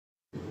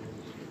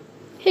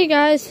Hey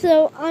guys,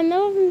 so I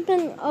know I haven't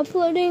been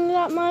uploading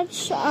that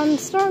much. I'm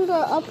starting to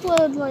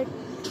upload like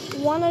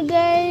one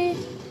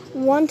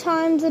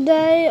times a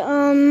day.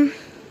 I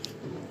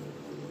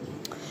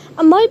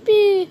might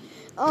be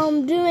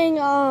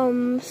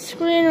doing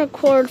screen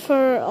record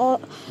for a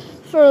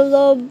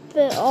little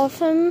bit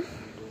often.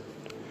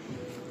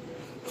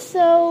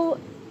 So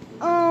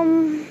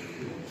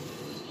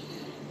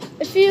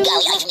if you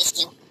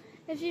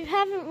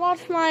haven't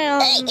watched my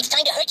Hey, it's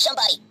time to hurt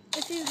somebody.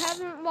 If you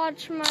haven't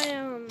watched my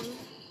I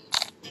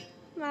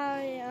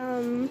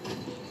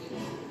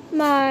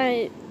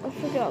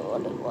forgot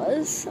what it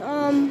was.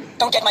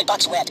 Don't get my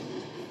box wet.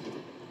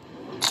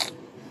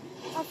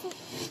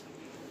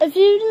 If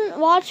you didn't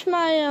watch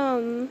my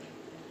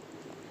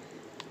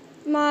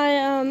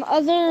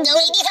other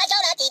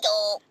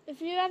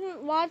if you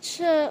haven't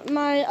watched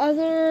my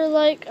other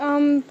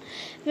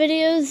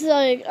videos,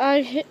 like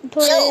I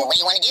play what do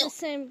you want to do? the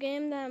same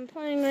game that I'm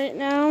playing right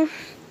now.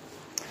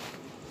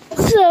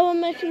 So I'm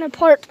making a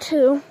part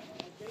 2.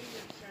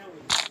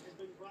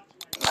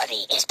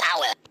 Money is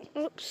power.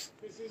 Oops.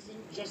 This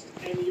isn't just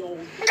any old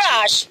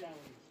Gosh.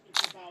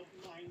 It's about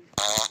mine.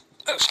 Oh,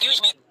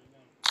 excuse me.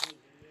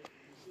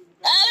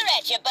 Holler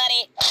at you,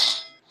 buddy.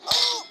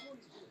 Ooh.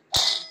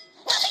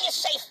 Nothing is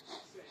safe.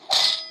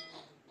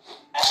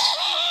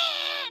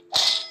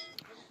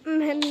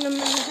 I'm hitting him in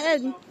the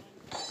head.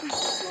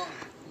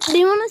 Do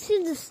you want to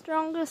see the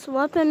strongest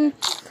weapon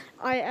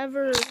I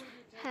ever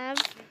have?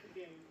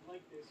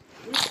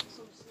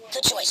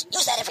 Good choice.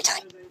 Use that every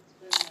time.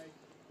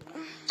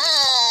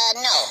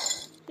 No.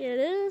 It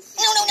is.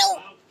 No.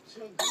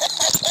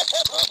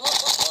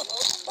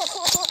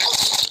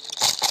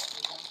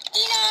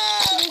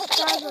 It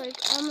died like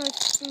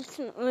almost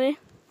instantly.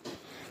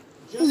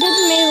 It did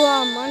me a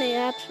lot of money,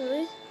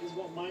 actually. This is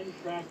what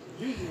Minecraft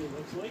usually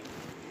looks like.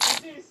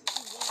 This is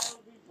what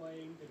I'll be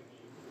playing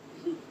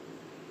today.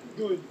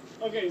 Good.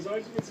 Okay, so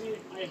as you can see,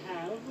 I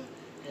have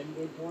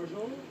Ender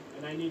Portal,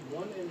 and I need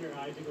one Ender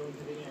Eye to go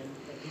into the end.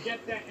 But to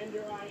get that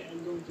Ender Eye,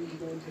 I'm going to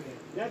go into the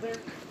Nether.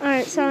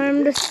 Alright, sorry,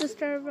 I'm just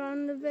disturbed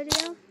on the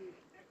video.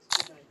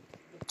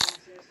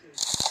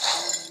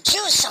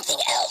 Choose something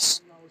else.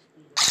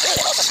 I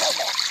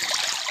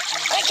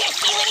can't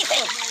feel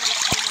anything.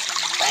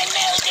 I'm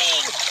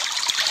melting.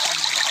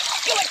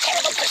 You're a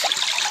terrible person.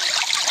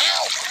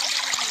 Ow.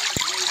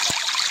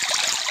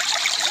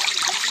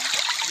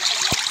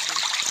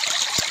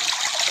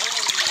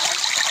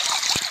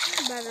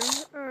 Better,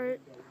 alright.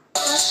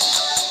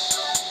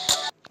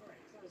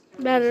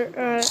 Better,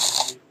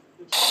 alright.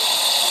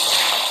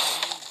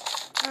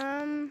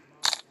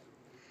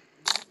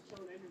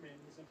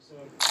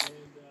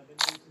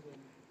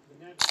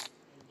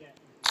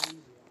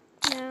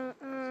 Now,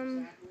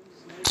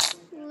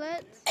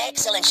 let's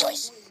Excellent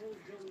choice.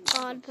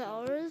 odd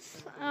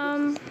powers.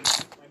 I'm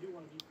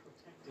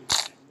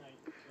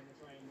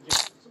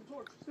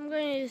going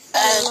to use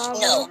lava.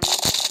 No.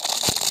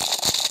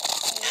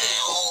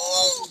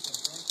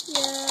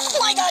 Yeah. Oh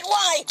my God,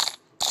 why?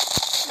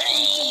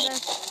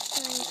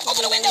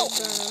 Open the window.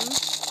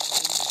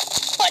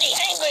 Buddy,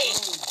 angry.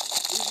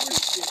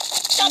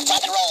 Stop,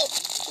 drop, and roll.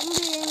 You can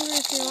be angry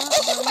if you want.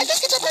 Oh, my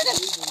biscuits are burning.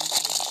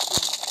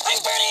 I'm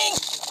burning.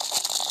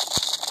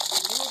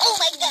 Oh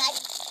my God.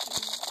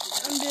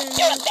 I'm doing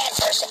You're a bad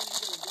person.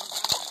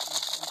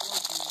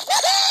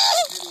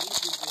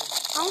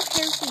 I don't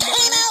care if you I'm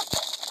die. out.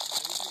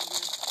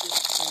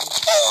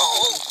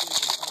 Oh,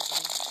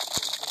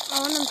 I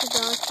want him to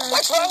die first.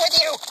 what's wrong with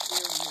you?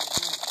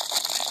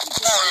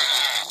 Yeah.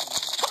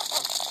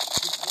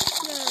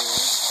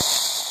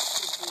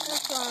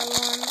 That's what I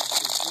want.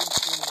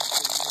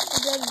 A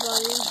dead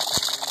body.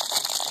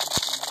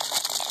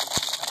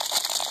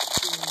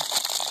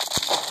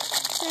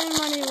 Same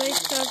when he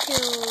wakes up,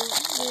 he'll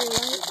be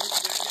like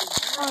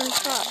on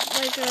top,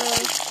 like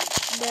dead.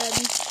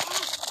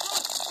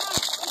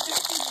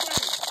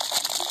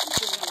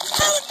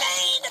 Oh,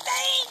 the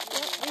pain.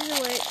 Yep, either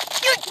way.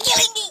 You're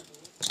killing me.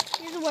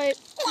 Either way.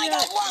 Oh my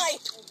God, why?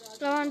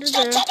 Go under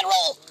Stop, there. drop, and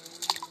roll.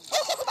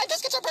 Oh, my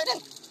biscuits are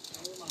burning.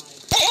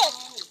 Hey, help.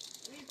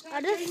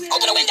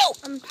 Open the window.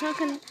 I'm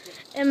tucking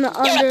him You're a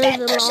under bad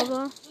the person.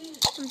 lava.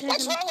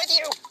 What's wrong with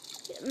you?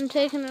 I'm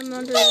taking him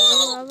under the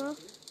lava.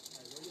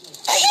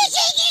 I can't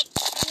take it.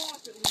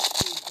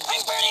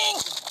 I'm burning.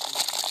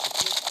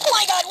 Oh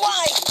my God,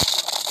 why?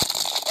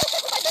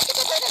 My biscuits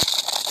are burning.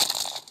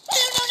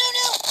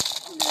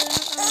 No.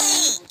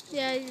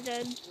 Yeah, he's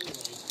dead.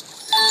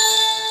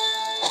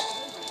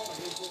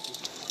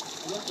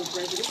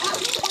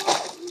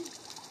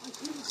 I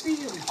couldn't see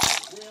him.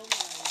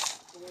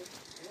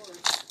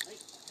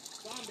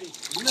 Zombie.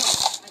 No, I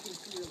can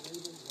see your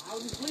label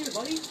loud and clear,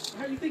 buddy.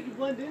 How do you think you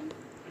blend in?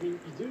 I mean, you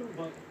do,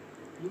 but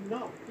you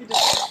know. You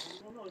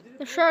just don't know.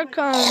 The shark,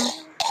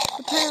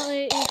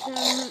 apparently eats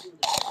him.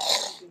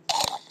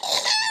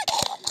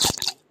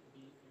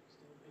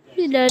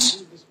 He's dead.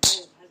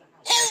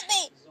 Help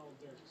me.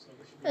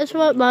 That's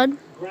what, bud?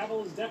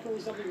 Gravel is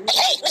definitely something we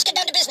Hey, let's get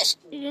down to business.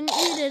 You didn't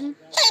eat it. I'm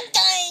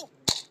dying.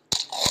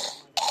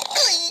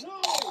 No! How are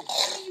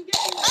you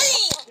getting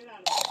Hey. Get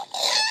out of here.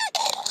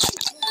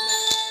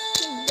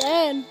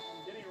 again.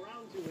 Getting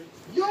around to it.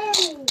 Yo!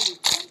 I'm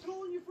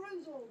calling your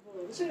friends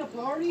over. This ain't a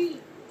party.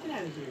 Get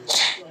out of here.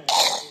 Go ahead.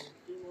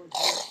 Give me more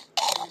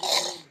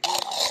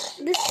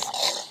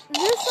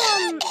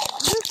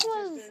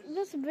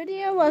This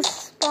video was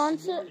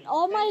sponsored.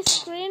 All my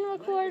screen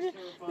record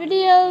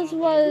videos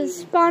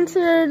was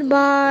sponsored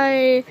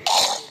by.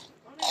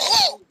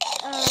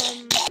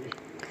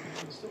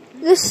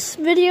 This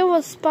video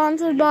was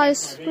sponsored by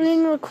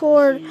Screen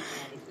Record,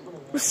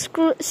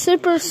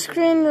 Super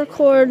Screen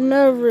Record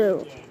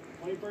Naru.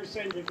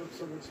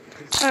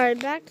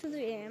 Alright, back to the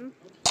game.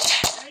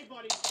 Hey,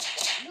 buddy.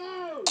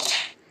 No!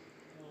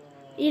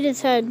 Eat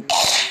his head.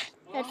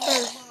 Head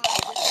first.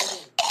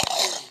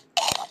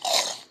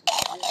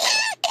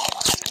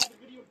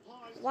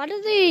 Why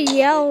did they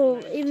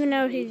yell even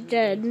though he's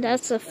dead?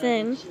 That's the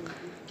thing.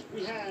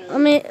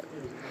 Let me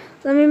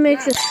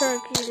make the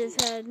shark eat his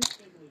head.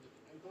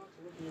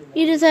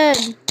 Eat his head.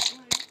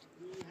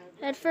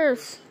 Head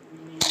first.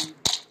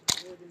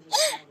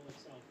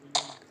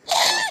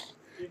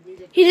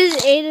 He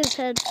just ate his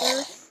head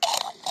first.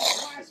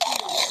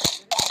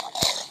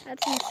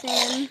 That's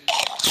insane.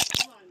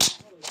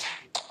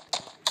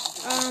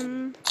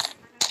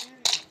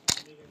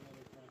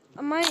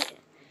 I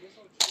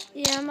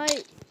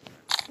might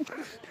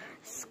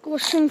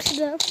squish him to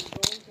death.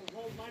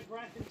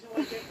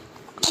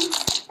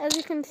 As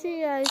you can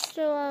see, I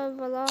still have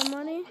a lot of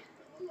money.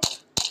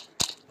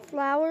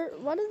 Flower?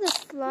 What does this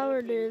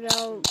flower do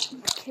that'll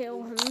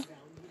kill him?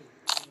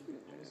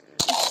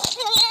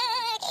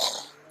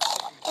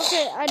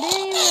 Okay, I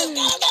didn't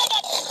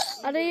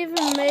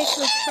even make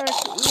the shark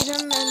eat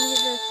him, and he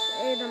just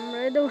ate him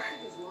right away.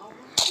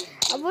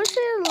 I wish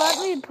they let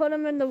me put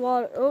him in the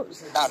water.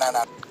 Oops. No.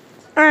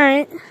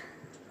 Alright.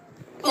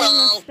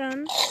 Almost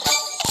done.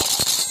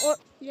 Oh,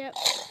 yep.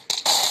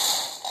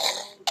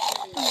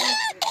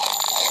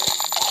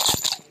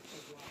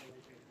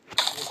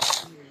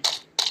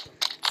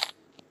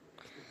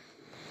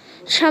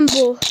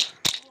 Tremble.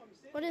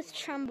 What is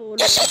tremble?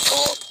 You're so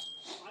cool.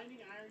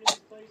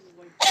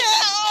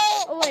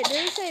 Oh wait,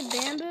 did it say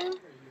bamboo?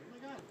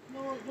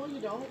 No, you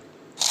don't.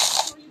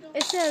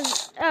 It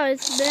says, oh,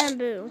 it's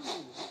bamboo.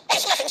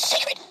 There's nothing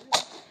sacred.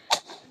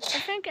 I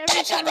think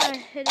every time I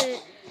hit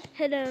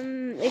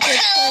him, it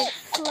gets like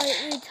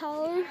slightly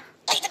taller.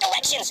 Read the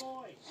directions.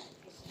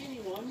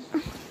 Skinny one.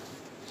 You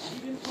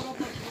didn't put up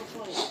much of a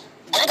fight.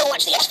 Can I go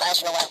watch the X-Files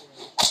for a while?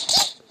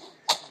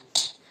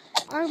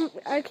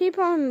 I keep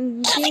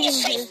on beating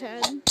his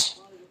head.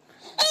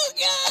 Oh,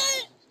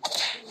 God!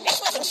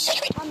 There's nothing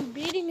sacred. I'm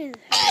beating his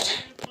head.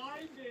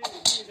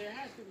 There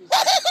has to be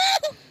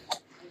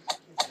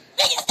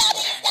Make it stop.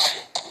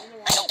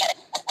 I don't get it.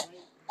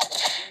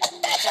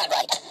 That's not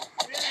right.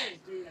 Read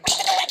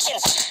the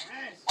directions.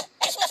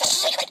 There's nothing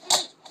sacred.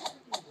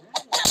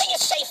 Nothing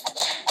is safe.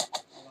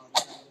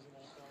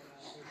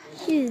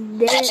 He's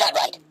That's dead. not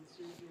right.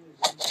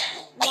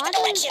 Read the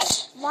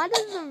directions. Why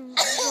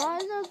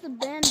does the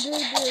bamboo do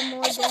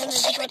more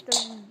damage but the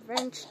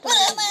wrench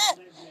does?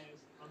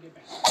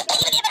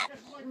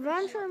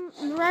 Wrench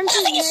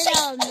is made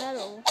out of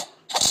metal,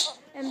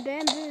 and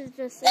bamboo is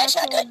just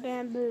actual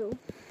bamboo.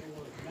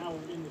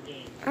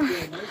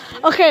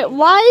 Okay,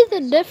 why is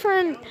a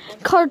different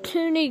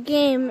cartoony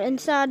game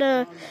inside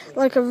a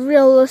like a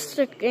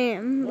realistic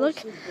game?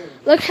 Look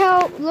what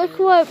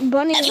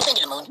Bunny.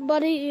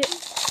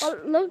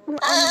 Look, I'm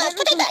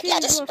never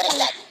confused with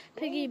a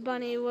Piggy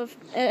Bunny with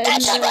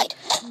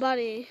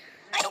Buddy.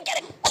 I don't get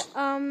it.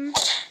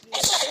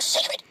 There's nothing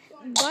sacred.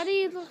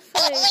 Buddy looks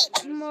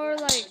like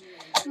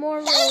more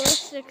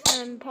realistic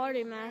than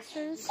Party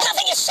Masters.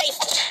 Nothing is safe.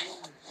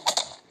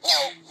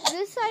 No.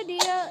 This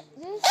idea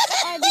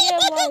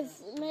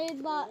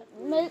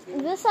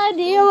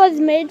was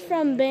made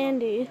from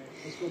Bandy.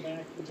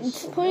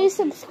 Please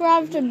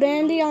subscribe to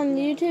Bandy on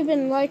YouTube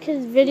and like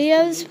his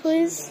videos,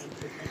 please.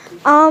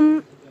 I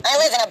live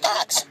in a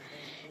box.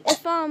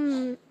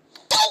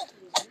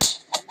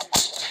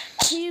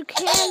 If you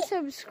can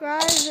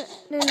subscribe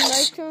and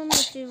like to him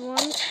if you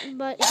want,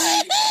 but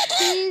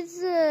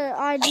he's the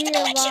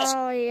idea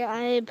why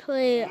I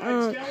play.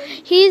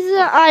 He's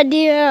the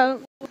idea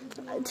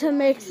to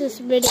make this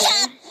video.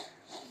 I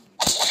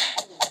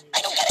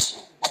don't get it.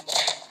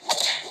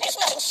 There's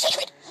nothing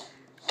sacred.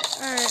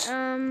 Alright,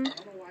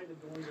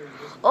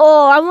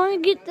 oh, I want to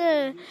get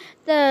the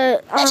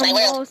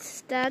little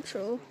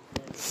statue.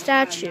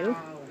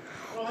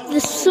 The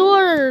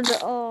sword,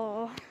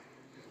 oh.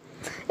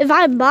 If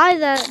I buy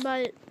that,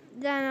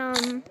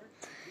 then,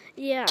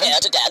 yeah. Care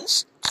to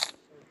dance?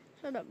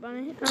 Shut up,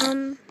 Bunny. That's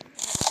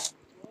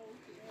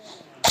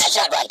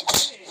not right.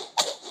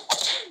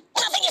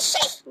 Nothing is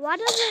safe. Why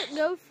does it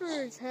go for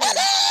his head? I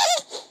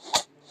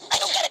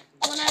don't get it.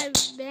 When I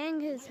bang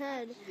his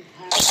head,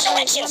 Read the when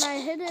directions. I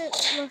hit it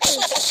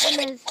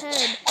with his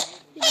head,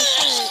 he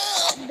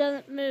just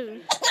doesn't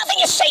move. Nothing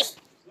is safe.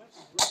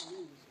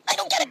 I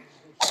don't get it.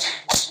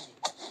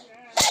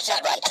 That's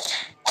not right.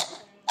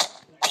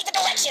 Read the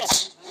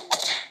directions.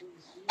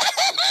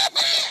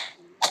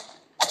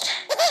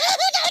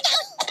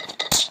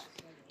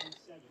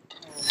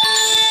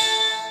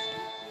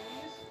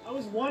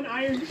 one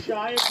iron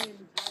shy of the entire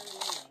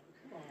layout.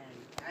 Come on.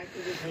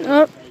 Activate hate,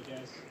 Oh. I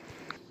guess.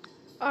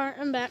 Alright,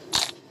 I'm back.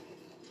 This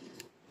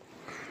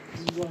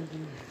is what I'm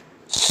doing.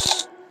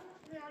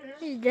 Get out of here.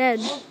 He's dead.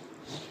 Oh.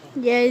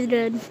 Yeah, he's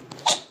dead.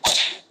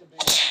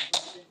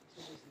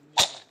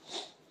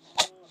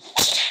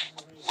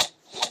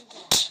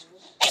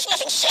 There's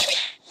nothing sacred.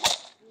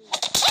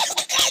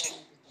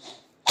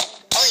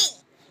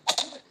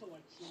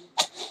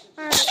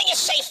 Alright, Nothing is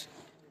safe.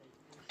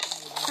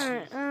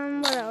 alright,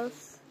 what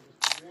else?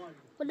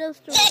 What else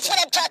do we That's got?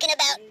 what I'm talking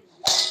about.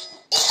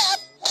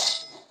 Enough.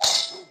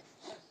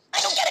 I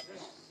don't get it.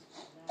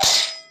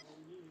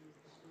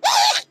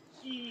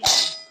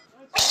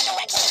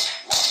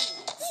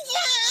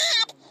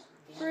 Stop.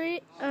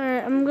 Three?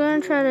 Alright, I'm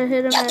gonna try to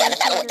hit him Yeah, at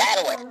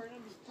that'll work.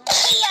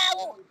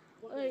 Yow.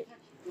 Wait,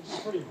 Which is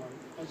pretty hard.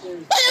 But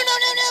there's No.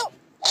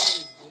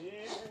 this.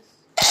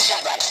 That's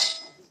not right.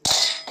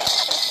 There's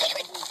nothing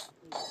sacred.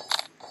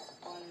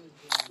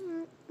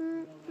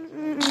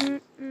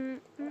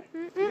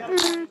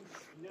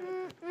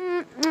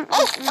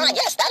 Oh, fine,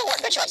 yes, that'll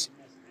work. Good choice.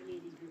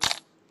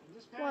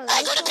 what,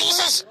 I go to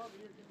pieces.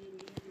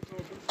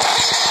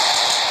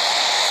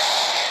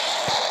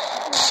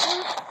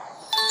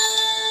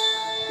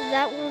 does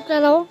that work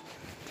at all?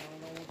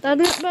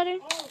 Doesn't it, buddy?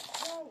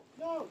 Oh,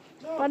 no.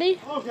 Buddy?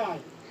 Oh, God.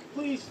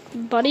 Please.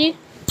 Buddy?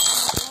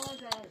 Oh,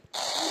 God.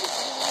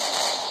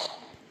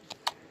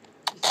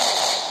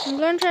 I'm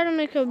gonna try to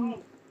make a...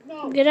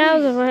 No, Get out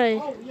of the please. way.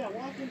 Oh, yeah,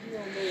 walk into your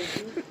own way,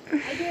 dude. I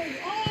did.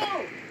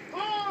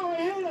 Oh,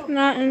 I hit him.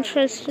 Not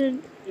interested.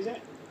 Is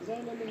that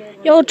another name?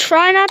 Yo,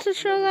 try not to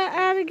show that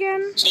ad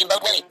again.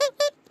 Steamboat Willie.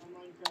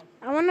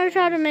 I want to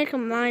try to make a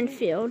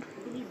minefield,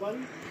 Look at me, buddy.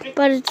 Hey,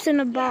 but it's in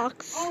a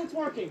box. oh, it's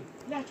working.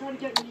 Yeah, try to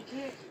get me.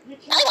 You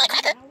can't. I want a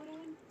cracker.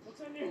 What's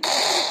in there?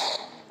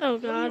 Oh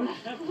god. I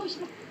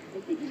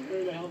think he's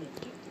wearing a helmet.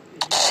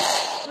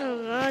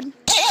 Oh god.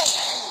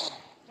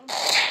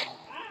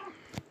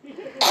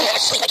 I'll never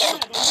sleep again. Yeah,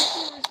 but he's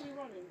seriously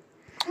running.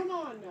 Come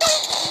on now. Here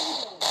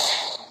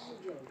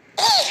we go.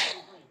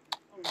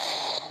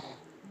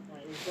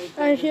 This is a joke.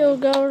 I he'll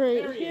go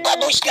right here.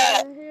 Babushka.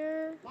 Right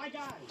here. My guy.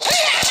 I got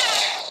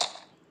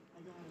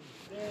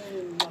him.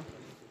 And nothing.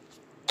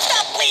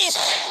 Stop, please. I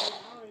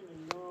don't even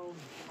know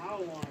how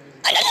long.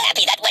 I'm not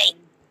happy that way.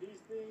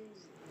 These things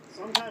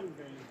sometimes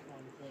very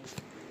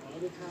conflict.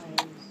 Other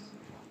times.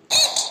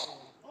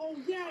 Oh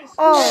yes.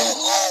 Oh.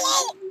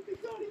 You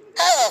don't even.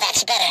 Oh,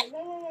 that's better.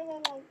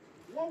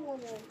 Whoa.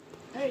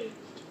 Hey,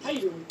 how you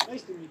doing?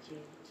 Nice to meet you.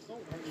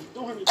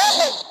 Don't hurt me.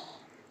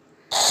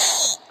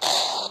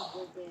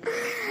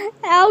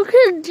 How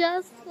could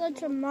just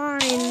such a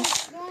mine,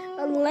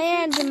 a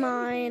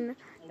landmine,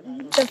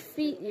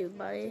 defeat you,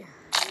 buddy?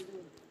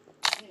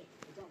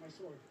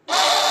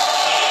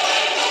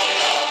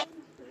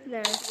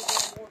 There. No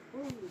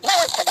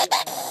one put that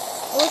back.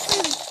 Let's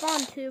see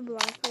spawn 2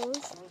 black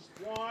holes.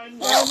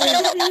 No.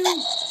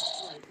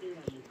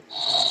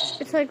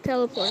 It's like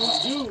teleporting.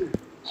 You.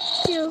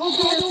 Pew, Oh,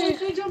 pew, God, pew.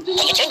 they jumped in.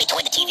 Can you turn me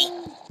toward the TV?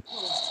 No.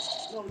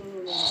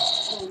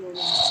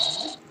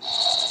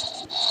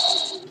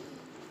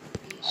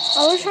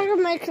 I wish I could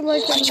make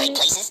like Want to a trade meme.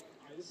 places?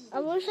 I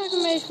wish I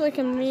could make like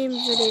a meme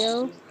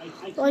video,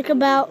 like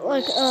about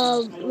like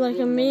a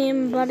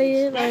meme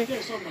buddy. Like,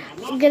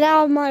 get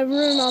out of my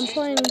room, I'm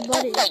playing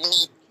buddy. Like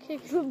me.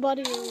 Kick the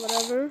buddy or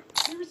whatever.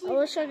 I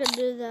wish I could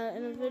do that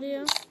in a video.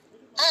 No.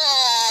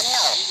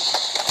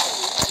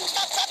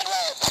 Stop, stop, and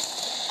roll.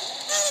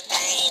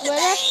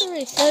 Right after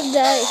he said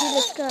that, he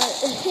just got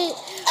hit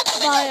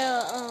by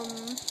a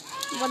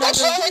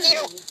What's wrong whatever. with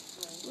you?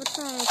 What's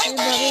wrong with you,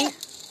 buddy?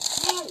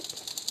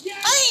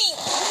 Hey!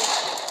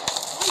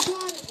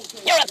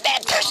 You're a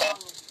bad person.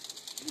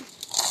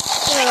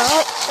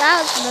 Oh,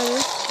 that's better.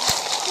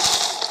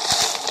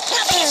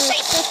 Nothing is Yeah,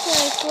 safe. that's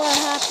like what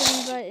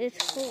happened, but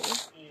it's cool.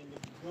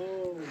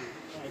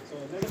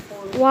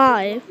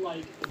 Why?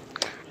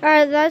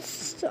 Alright,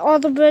 that's all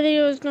the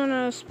video is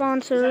gonna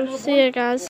sponsor. See ya, guys.